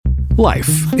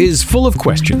Life is full of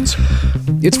questions.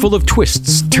 It's full of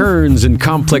twists, turns, and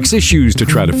complex issues to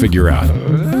try to figure out.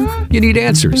 You need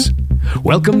answers.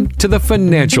 Welcome to The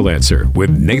Financial Answer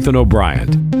with Nathan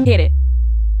O'Brien. Hit it.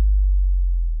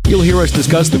 You'll hear us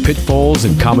discuss the pitfalls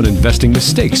and common investing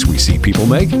mistakes we see people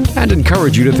make and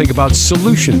encourage you to think about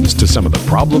solutions to some of the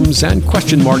problems and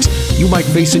question marks you might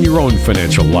face in your own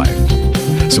financial life.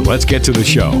 So let's get to the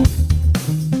show.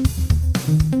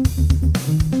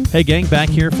 Hey gang, back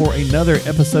here for another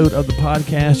episode of the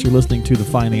podcast. You're listening to The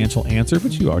Financial Answer,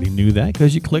 but you already knew that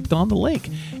because you clicked on the link.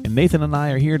 And Nathan and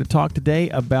I are here to talk today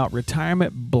about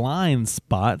retirement blind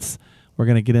spots. We're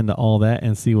going to get into all that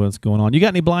and see what's going on. You got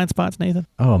any blind spots, Nathan?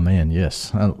 Oh, man,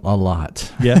 yes. A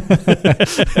lot. Yeah. I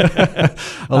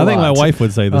think my wife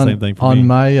would say the same thing for me.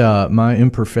 On my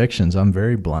imperfections, I'm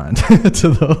very blind to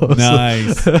those.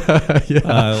 Nice. Yeah.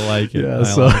 I like it. Yeah,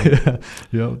 I like it.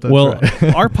 That's well,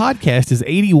 right. our podcast is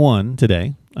 81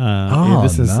 today.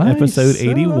 This is nice. episode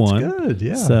 81. That's good.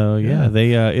 Yeah. So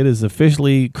it is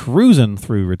officially cruising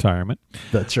through retirement.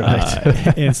 That's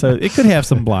right. And so it could have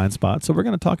some blind spots. So we're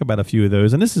going to talk about a few of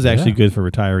those. And this is actually good for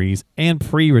retirees and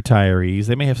pre-retirees.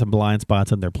 They may have some blind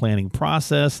spots in their planning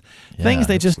process, things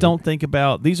they just don't think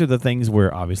about. These are the things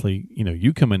where obviously,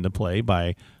 you come into play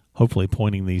by hopefully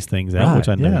pointing these things out, which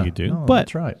I know you do. No, but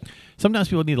that's right. Sometimes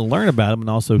people need to learn about them and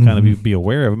also kind of be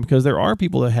aware of them because there are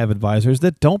people that have advisors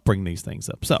that don't bring these things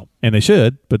up. So, and they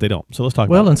should, but they don't. So let's talk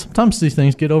about it. And sometimes these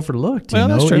things get overlooked,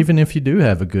 that's true. Even if you do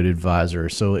have a good advisor.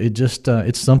 So it just,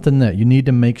 it's something that you need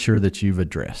to make sure that you've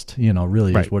addressed,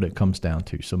 really is what it comes down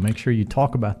to. So make sure you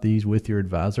talk about these with your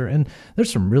advisor. And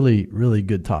there's some really, really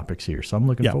good topics here. So I'm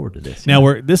looking forward to this.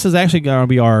 Now, this is actually going to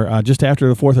be our just after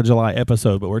the 4th of July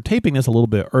episode, but we're taping this a little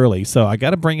bit early. So I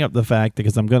got to bring up the fact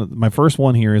because my first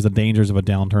one here is the dangers of a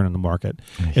downturn in the market,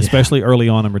 especially early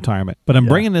on in retirement. But I'm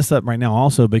bringing this up right now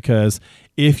also because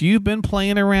if you've been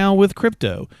playing around with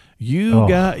crypto, you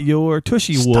got your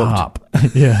tushy whooped.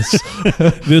 Yes.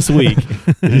 This week.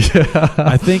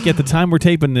 I think at the time we're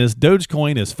taping this,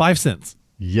 Dogecoin is 5 cents.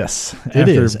 Yes, it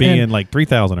is. After being like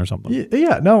 3,000 or something.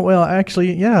 Yeah, no, well,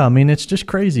 actually, I mean, it's just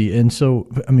crazy. And so,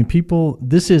 I mean,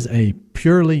 this is a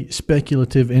purely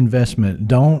speculative investment.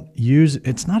 Don't use,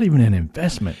 it's not even an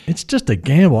investment. It's just a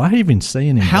gamble. I even say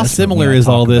an investment. How similar is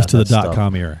all this to the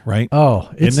dot-com era, right?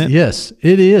 Oh, Isn't it? Yes,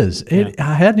 it is.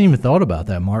 I hadn't even thought about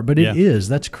that, Mark, but it is.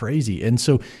 That's crazy. And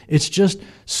so it's just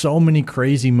so many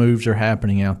crazy moves are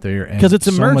happening out there. Because it's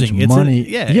emerging. So much money.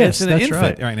 It's an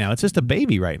infant right now. It's just a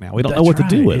baby right now. We don't know what to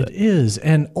do with it. It is.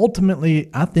 And ultimately,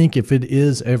 I think if it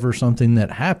is ever something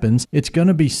that happens, it's going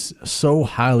to be so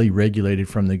highly regulated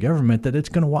from the government that it's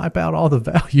going to wipe out all the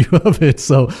value of it.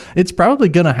 So it's probably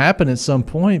going to happen at some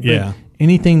point. But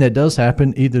anything that does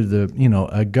happen, either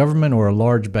a government or a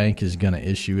large bank is going to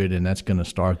issue it, and that's going to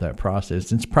start that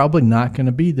process. It's probably not going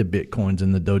to be the Bitcoins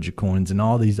and the Dogecoins and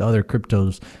all these other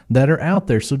cryptos that are out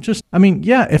there. So just,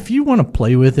 if you want to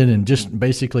play with it and just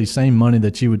basically same money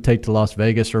that you would take to Las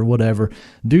Vegas or whatever,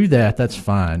 do that. That's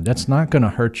fine. That's not going to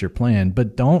hurt your plan.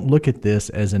 But don't look at this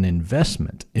as an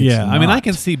investment. It's not. I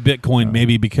can see Bitcoin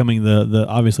maybe becoming the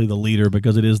obviously the leader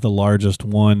because it is the largest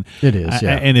one. It is,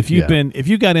 yeah. And if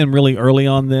you got in really early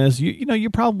on this, you're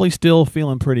probably still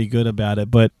feeling pretty good about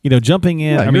it. But jumping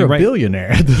in, you're a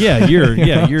billionaire. you're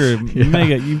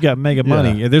mega. You've got mega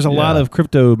money. There's a lot of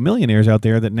crypto millionaires out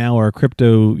there that now are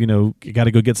crypto. Got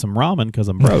to go get some ramen because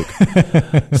I'm broke.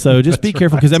 So just be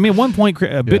careful because at one point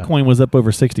Bitcoin was up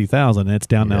over 60,000 and it's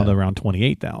down now to around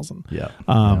 28,000.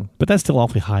 But that's still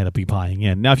awfully high to be buying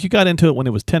in. Now, if you got into it when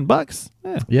it was $10, that's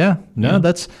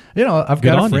I've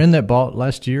got a friend that bought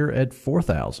last year at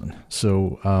 4,000.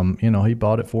 So he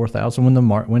bought at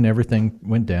 4,000 when everything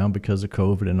went down because of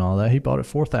COVID and all that. He bought at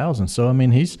 4,000. So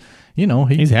he's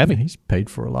happy. He's paid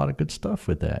for a lot of good stuff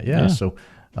with that. Yeah. So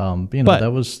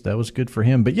that was good for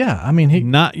him. But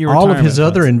all of his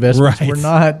other investments were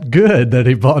not good that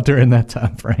he bought during that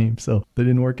time frame. So they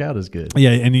didn't work out as good.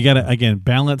 Yeah, and you got to again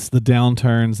balance the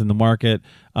downturns in the market,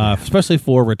 especially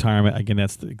for retirement. Again,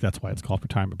 that's why it's called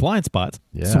retirement blind spots.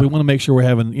 Yeah. So we want to make sure we're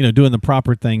having doing the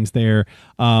proper things there.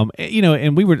 And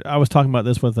I was talking about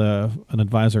this with an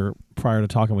advisor prior to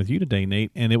talking with you today,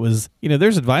 Nate. And it was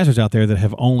there's advisors out there that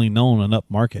have only known an up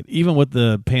market, even with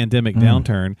the pandemic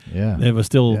downturn. Yeah, it was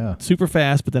still super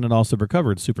fast, but then it also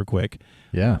recovered super quick.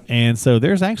 Yeah, and so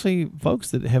there's actually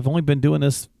folks that have only been doing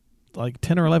this like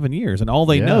 10 or 11 years, and all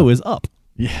they know is up.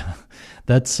 Yeah,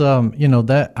 that's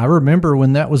that I remember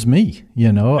when that was me.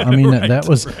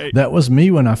 That was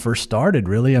me when I first started.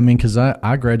 Really, because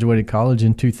I graduated college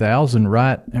in 2000,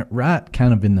 right,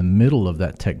 kind of in the middle of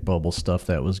that tech bubble stuff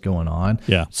that was going on.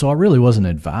 Yeah. So I really was an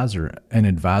advisor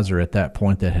at that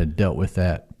point that had dealt with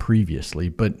that previously.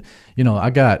 But I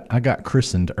got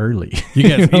christened early.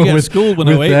 You got schooled when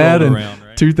 08 rolled around,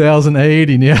 right? 2008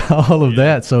 and all of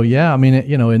that. So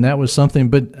and that was something.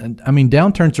 But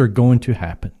downturns are going to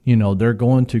happen. They're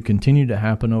going to continue to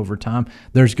happen over time.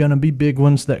 There's going to be big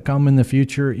ones that come in the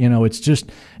future. It's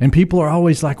just, and people are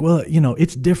always like, well,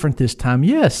 it's different this time.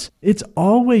 Yes, it's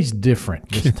always different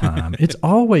this time. It's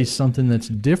always something that's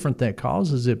different that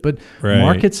causes it. But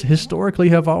markets historically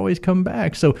have always come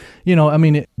back. So,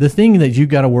 the thing that you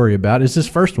got to worry about is this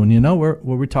first one, where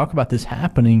we talk about this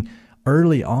happening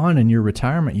early on in your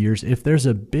retirement years. If there's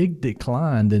a big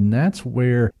decline, then that's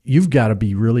where you've got to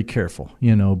be really careful,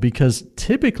 because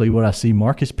typically what I see,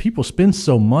 Mark, is people spend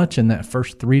so much in that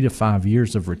first 3 to 5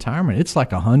 years of retirement. It's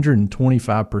like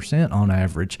 125% on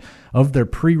average of their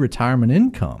pre-retirement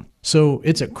income. So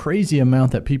it's a crazy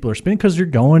amount that people are spending because they're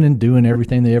going and doing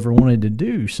everything they ever wanted to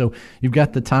do. So you've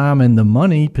got the time and the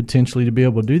money potentially to be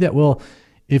able to do that. Well,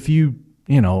 if you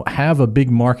have a big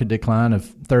market decline of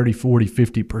 30, 40,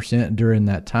 50% during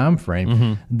that time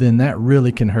frame, then that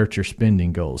really can hurt your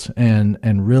spending goals and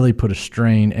really put a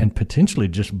strain and potentially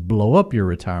just blow up your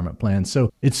retirement plan.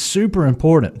 So it's super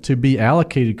important to be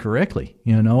allocated correctly,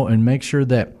 and make sure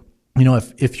that,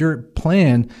 if your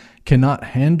plan cannot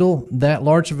handle that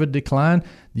large of a decline,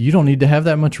 you don't need to have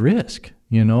that much risk.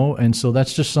 And so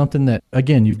that's just something that,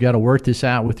 again, you've got to work this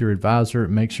out with your advisor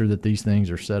and make sure that these things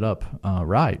are set up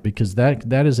right, because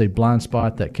that is a blind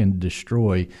spot that can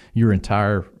destroy your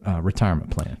entire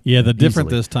retirement plan. Yeah, the different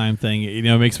this time thing,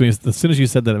 it makes me, as soon as you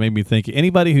said that, it made me think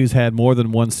anybody who's had more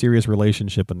than one serious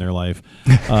relationship in their life,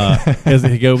 as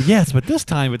they go, yes, but this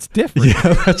time it's different.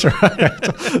 Yeah, that's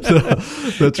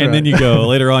right. And then you go,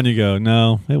 later on you go,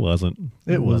 no, it wasn't.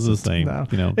 It was the same.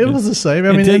 No. It was the same.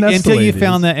 Until you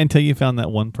found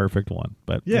that one perfect one.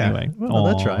 But anyway. Well,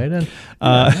 that's right. And,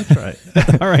 that's right.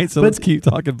 All right, so let's keep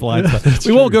talking blind spots.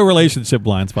 We won't go relationship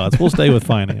blind spots. We'll stay with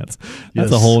finance.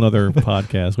 That's a whole other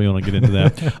podcast. We want to get into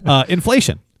that.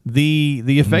 Inflation.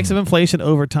 The effects of inflation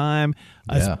over time.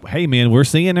 Hey, man, we're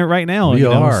seeing it right now. We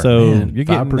are. So man, you're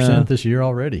getting 5% this year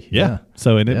already. Yeah.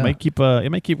 So it may keep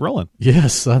rolling.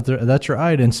 Yes, that's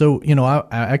right. And so I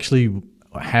actually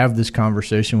have this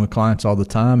conversation with clients all the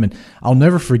time, and I'll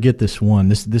never forget this one.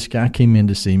 This guy came in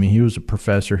to see me. He was a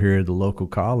professor here at the local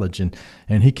college, and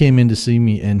he came in to see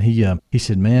me, and he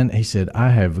said, man, he said,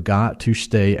 I have got to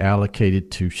stay allocated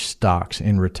to stocks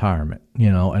in retirement,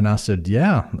 and I said,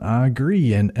 yeah, I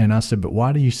agree. And I said, but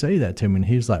why do you say that to me? And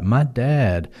he was like,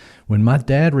 when my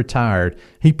dad retired,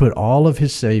 he put all of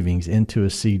his savings into a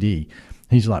CD.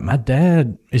 He's like, my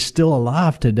dad is still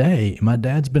alive today. My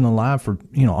dad's been alive for,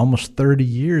 almost 30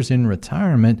 years in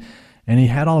retirement, and he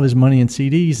had all his money in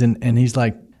CDs. And he's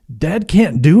like, Dad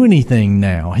can't do anything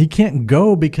now. He can't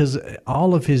go because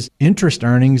all of his interest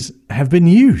earnings have been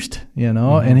used,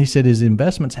 and he said his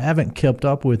investments haven't kept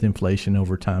up with inflation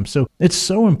over time. So it's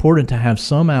so important to have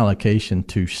some allocation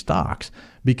to stocks,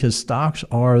 because stocks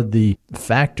are the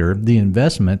factor, the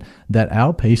investment that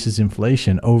outpaces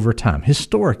inflation over time.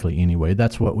 Historically, anyway,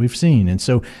 that's what we've seen. And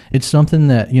so it's something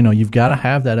that, you've got to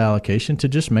have that allocation to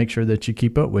just make sure that you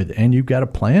keep up with, and you've got to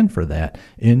plan for that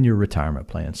in your retirement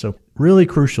plan. So really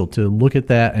crucial to look at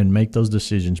that and make those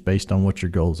decisions based on what your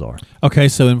goals are. Okay,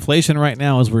 so inflation right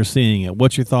now, as we're seeing it,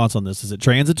 what's your thoughts on this? Is it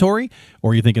transitory,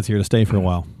 or you think it's here to stay for a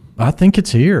while? I think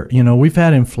it's here. We've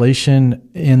had inflation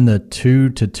in the 2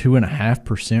 to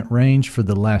 2.5% range for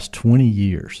the last 20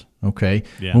 years. Okay.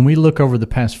 Yeah. When we look over the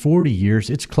past 40 years,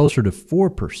 it's closer to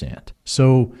 4%.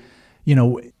 So,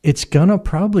 it's going to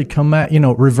probably come at,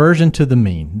 reversion to the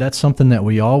mean. That's something that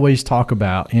we always talk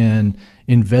about in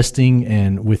investing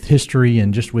and with history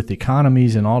and just with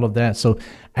economies and all of that. So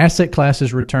asset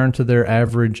classes return to their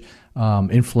average.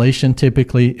 Inflation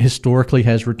typically, historically,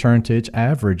 has returned to its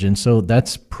average. And so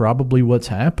that's probably what's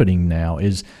happening now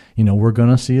is, we're going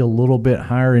to see a little bit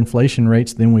higher inflation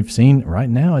rates than we've seen. Right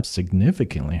now, it's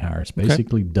significantly higher. It's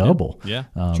basically double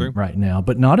true. Right now,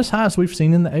 but not as high as we've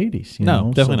seen in the 80s.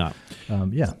 No, definitely not.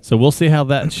 So we'll see how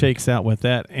that shakes out with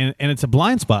that. And it's a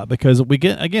blind spot because we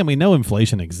know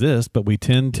inflation exists, but we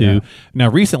tend to,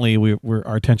 now recently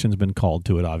our attention's been called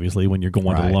to it, obviously, when you're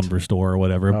going to the lumber store or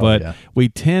whatever, but we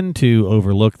tend to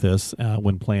overlook this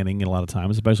when planning a lot of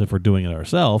times, especially if we're doing it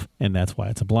ourselves, and that's why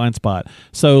it's a blind spot.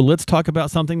 So let's talk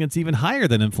about something that's even higher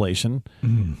than inflation,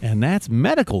 and that's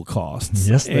medical costs.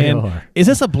 Yes, they are. Is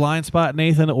this a blind spot,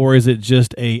 Nathan, or is it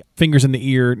just a fingers in the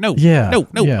ear? No, I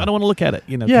don't want to look at it.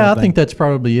 I think that's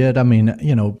probably it. I mean,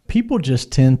 people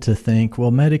just tend to think,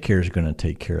 well, Medicare is going to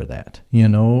take care of that,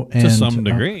 and to some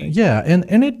degree.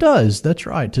 And it does. That's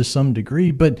right, to some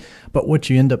degree. But what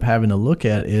you end up having to look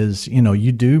at is,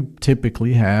 you do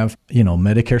typically have,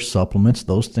 Medicare supplements.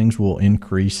 Those things will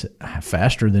increase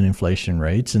faster than inflation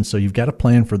rates, and so you've got to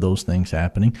plan for those things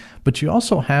happening. But you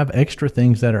also have extra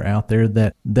things that are out there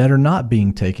that are not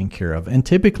being taken care of, and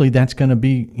typically that's going to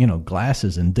be,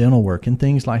 glasses and dental work and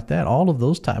things like that. All of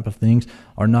those type of things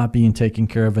are not being taken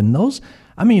care of. And those,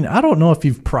 I don't know if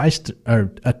you've priced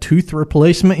a tooth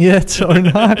replacement yet or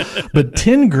not, but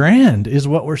 $10,000 is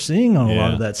what we're seeing on a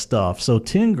lot of that stuff. So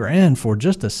 $10,000 for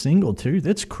just a single tooth,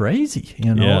 it's crazy,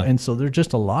 And so there's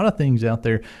just a lot of things out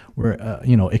there where,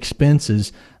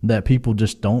 expenses that people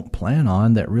just don't plan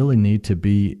on that really need to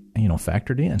be,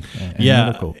 factored in. And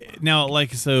medical. Now,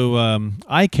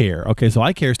 eye care. Okay, so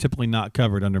eye care is typically not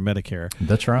covered under Medicare.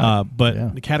 That's right.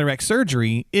 But the cataract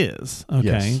surgery is,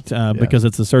 because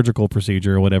it's a surgical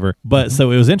procedure or whatever. But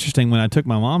so it was interesting when I took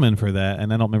my mom in for that,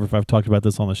 and I don't remember if I've talked about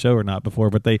this on the show or not before,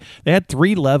 but they had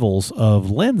 3 levels of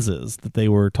lenses that they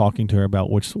were talking to her about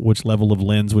which level of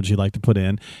lens would you like to put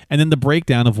in, and then the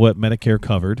breakdown of what Medicare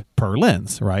covered per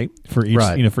lens, right? For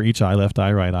each, for each eye, left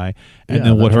eye, right eye, and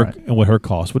then what her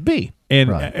cost would be. And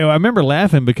I remember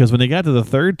laughing because when they got to the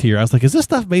 3rd tier, I was like, is this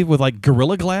stuff made with like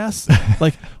Gorilla Glass?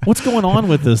 Like, what's going on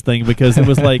with this thing? Because it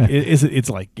was like, it's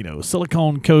like,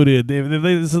 silicone coated.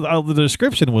 The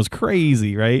description was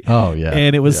crazy, right? Oh, yeah.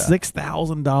 And it was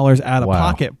 $6,000 out of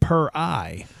pocket per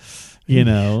eye.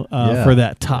 For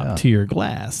that top tier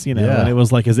glass, and it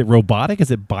was like, is it robotic? Is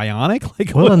it bionic?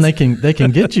 Like, well, and they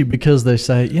can get you because they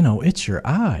say, it's your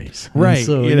eyes, right? And,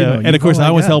 so, and of course,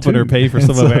 I was helping her pay for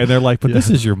some of it, and they're like, but this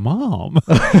is your mom,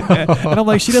 and I'm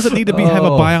like, she doesn't need to have a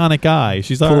bionic eye.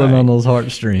 She's pulling on those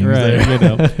heartstrings, right?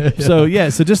 So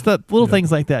just the little things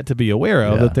like that to be aware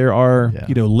of, that there are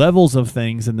levels of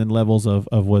things, and then levels of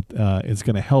what is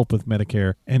going to help with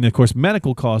Medicare, and of course,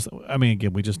 medical costs.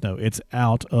 Again, we just know it's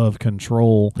out of control.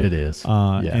 It is,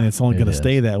 and it's only going to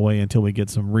stay that way until we get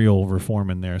some real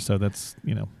reform in there. So that's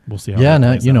we'll see how. Yeah,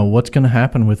 now what's going to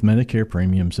happen with Medicare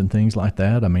premiums and things like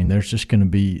that. There's going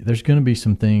to be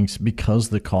some things because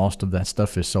the cost of that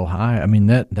stuff is so high.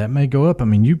 That may go up.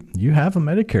 You have a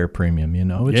Medicare premium.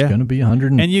 It's going to be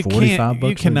 $145. And you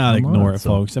cannot ignore it,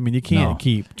 folks. You can't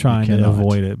keep trying to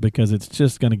avoid it because it's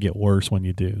just going to get worse when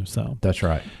you do. So that's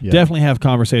right. Yeah. Definitely have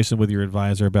conversation with your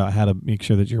advisor about how to make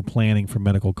sure that you're planning for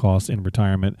medical costs in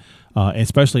retirement,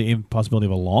 especially in possibility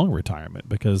of a long retirement,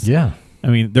 because they're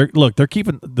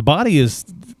keeping the body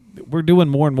we're doing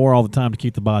more and more all the time to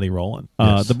keep the body rolling.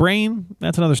 The brain,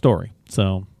 that's another story.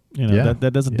 So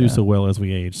that doesn't do so well as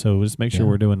we age. So just make sure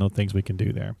we're doing the things we can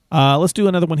do there. Let's do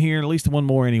another one here, at least one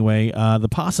more anyway. The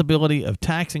possibility of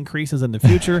tax increases in the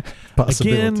future.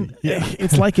 Again,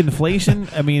 it's like inflation.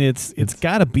 It's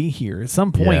got to be here. At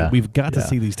some point, we've got to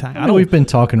see these taxes. We've been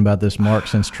talking about this, Mark,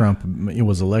 since Trump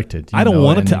was elected. I don't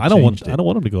want him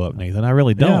to go up, Nathan. I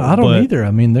really don't. Yeah, I don't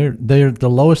either. They're the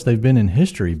lowest they've been in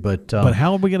history. But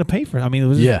how are we going to pay for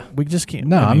it? We just can't.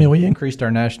 No, we increased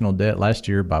our national debt last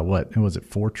year by what? Was it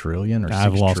 $4 trillion or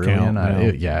 $6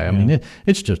 trillion?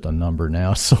 It's just a number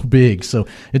now. It's so big, so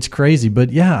it's crazy. But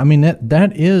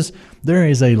there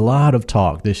is a lot of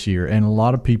talk this year, and a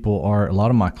lot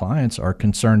of my clients are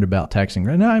concerned about taxing,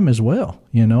 and I'm as well.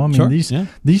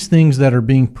 These things that are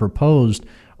being proposed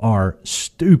are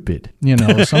stupid.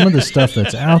 Some of the stuff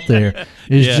that's out there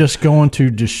is just going to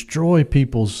destroy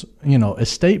people's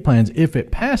estate plans if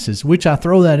it passes. Which I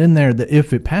throw that in there, that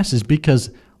if it passes, because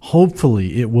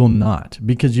hopefully it will not,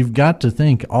 because you've got to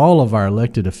think all of our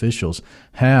elected officials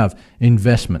have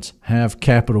investments, have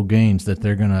capital gains that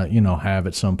they're going to, have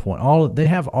at some point. They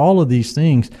have all of these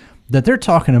things that they're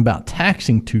talking about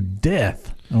taxing to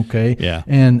death. Okay. Yeah.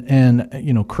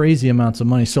 And crazy amounts of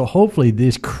money. So hopefully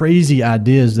these crazy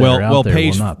ideas that are out there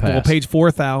will not pass. Page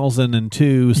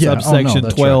 4002, subsection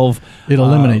 12. Right. It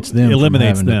eliminates them.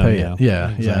 Eliminates from them. To pay it.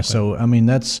 Yeah. Exactly. Yeah.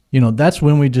 So that's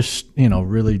when we just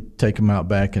really take them out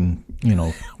back and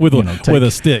with a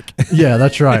stick. Yeah,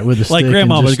 that's right. With a stick. Like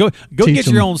grandma, go get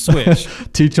your own switch.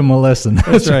 Teach them a lesson.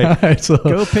 That's right. So,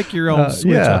 go pick your own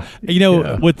switch.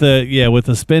 With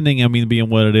the spending, being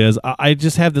what it is, I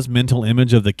just have this mental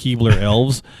image of the Keebler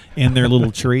elves in their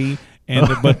little tree.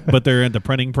 But they're at the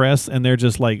printing press, and they're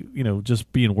just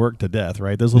just being worked to death,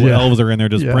 right? Those little elves are in there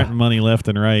just printing money left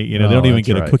and right. They don't even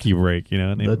get a cookie break.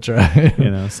 That's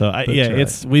right.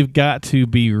 So we've got to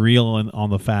be real on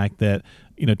the fact that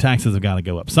taxes have got to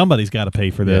go up. Somebody's got to pay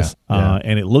for this.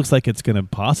 And it looks like it's going to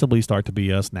possibly start to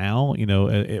be us now.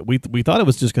 We thought it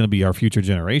was just going to be our future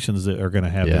generations that are going to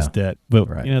have this debt, but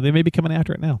they may be coming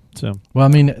after it now. So, well, I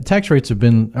mean, tax rates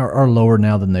are lower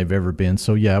now than they've ever been.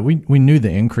 So yeah, we knew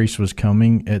the increase was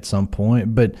coming at some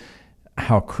point, but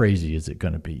how crazy is it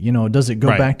going to be? Does it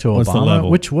go back to Obama,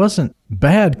 which wasn't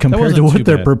bad compared to what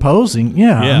they're proposing?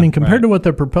 Yeah, I mean, compared to what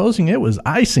they're proposing, it was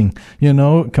icing,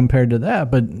 compared to that.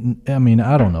 But I mean,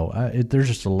 I don't know. There's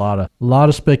just a lot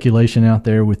of speculation out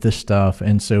there with this stuff,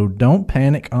 and so don't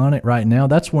panic on it right now.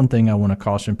 That's one thing I want to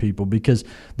caution people, because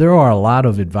there are a lot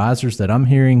of advisors that I'm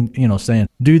hearing, saying,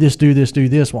 do this, do this, do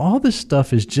this. Well, all this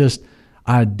stuff is just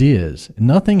ideas.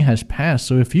 Nothing has passed.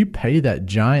 So if you pay that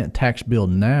giant tax bill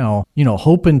now,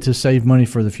 hoping to save money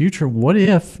for the future, what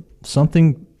if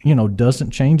something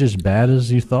doesn't change as bad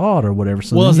as you thought or whatever?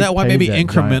 So is that why maybe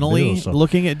incrementally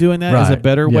looking at doing that is a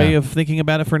better way of thinking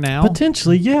about it for now?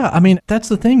 Potentially, yeah. I mean, that's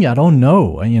the thing. I don't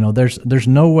know. There's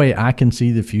no way I can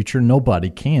see the future.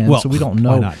 Nobody can. Well, so we don't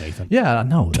know. Why not, Nathan? Yeah, I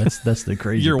know. That's the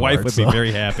crazy Your part. wife would be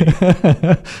very happy.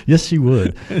 Yes, she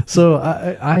would. So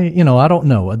I don't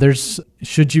know.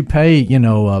 Should you pay, a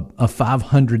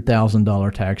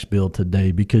 $500,000 tax bill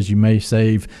today because you may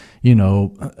save, a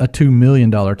 $2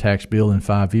 million tax bill in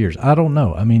 5 years? I don't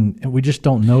know. I mean, we just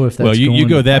don't know if that's well, you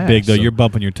go that pass, big though, you're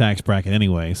bumping your tax bracket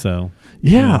anyway. So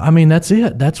yeah, I mean, that's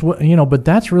it. That's what but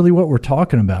that's really what we're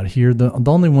talking about here. The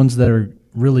only ones that are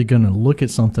really going to look at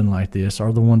something like this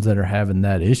are the ones that are having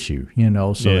that issue.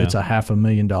 So it's a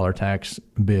 $500,000 tax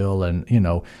bill, and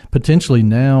potentially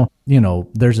now.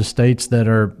 There's estates that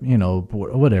are,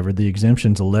 whatever, the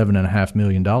exemption's $11.5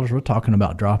 million. We're talking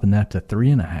about dropping that to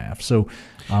 3.5. So,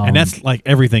 and that's like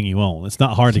everything you own. It's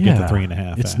not hard to get to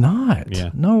 3.5. It's not.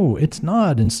 Yeah. No, it's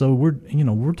not. And so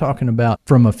we're talking about,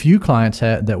 from a few clients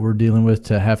that we're dealing with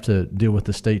to have to deal with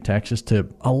the state taxes, to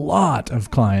a lot of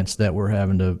clients that we're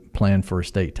having to plan for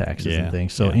estate taxes and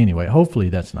things. So anyway, hopefully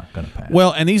that's not going to pass.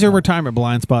 Well, and these are retirement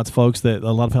blind spots, folks, that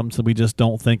a lot of times that we just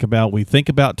don't think about. We think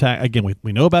about tax. Again,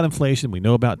 we know about inflation. We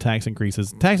know about tax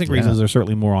increases. Tax increases are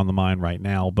certainly more on the mind right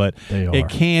now, but it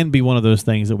can be one of those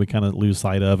things that we kind of lose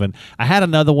sight of. And I had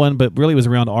another one, but really it was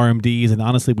around RMDs. And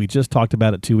honestly, we just talked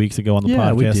about it 2 weeks ago on the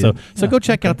podcast. So go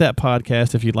check out that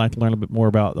podcast if you'd like to learn a bit more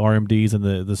about RMDs and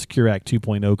the Secure Act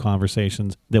 2.0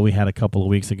 conversations that we had a couple of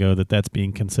weeks ago, that's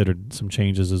being considered some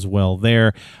changes as well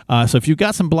there. So if you've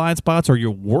got some blind spots or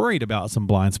you're worried about some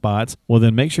blind spots, well,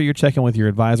 then make sure you're checking with your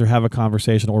advisor, have a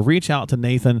conversation, or reach out to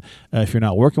Nathan if you're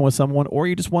not working with someone, or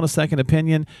you just want a second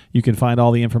opinion. You can find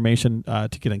all the information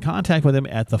to get in contact with him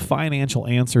at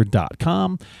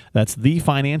thefinancialanswer.com. That's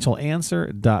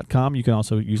thefinancialanswer.com. You can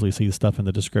also usually see the stuff in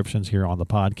the descriptions here on the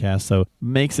podcast, so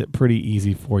makes it pretty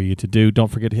easy for you to do. Don't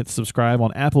forget to hit subscribe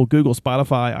on Apple, Google,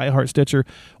 Spotify, iHeart, Stitcher,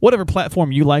 whatever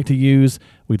platform you like to use.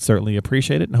 We'd certainly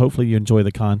appreciate it, and hopefully you enjoy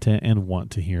the content and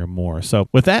want to hear more. So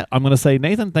with that, I'm going to say,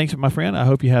 Nathan, thanks, my friend. I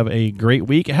hope you have a great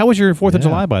week. How was your 4th of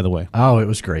July, by the way? Oh, it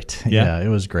was great. Yeah, it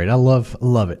was great. I love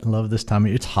it. Love this time.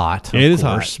 It's hot, of course,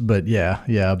 hot. But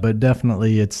but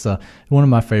definitely it's one of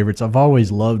my favorites. I've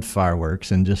always loved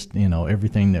fireworks, and just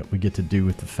everything that we get to do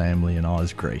with the family and all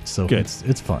is great. So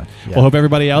it's fun. Yeah. Well, hope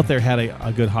everybody out there had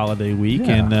a good holiday week,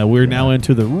 and we're now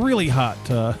into the really hot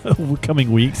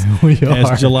coming weeks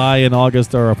as July and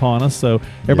August are upon us. So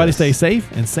everybody stay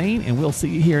safe and sane, and we'll see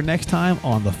you here next time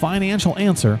on The Financial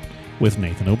Answer with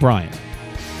Nathan O'Brien.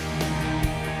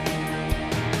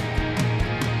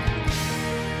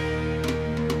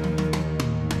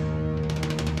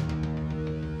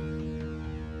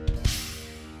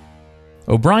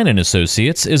 O'Brien &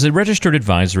 Associates is a registered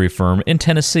advisory firm in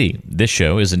Tennessee. This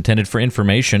show is intended for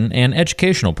information and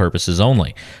educational purposes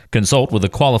only. Consult with a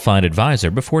qualified advisor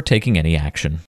before taking any action.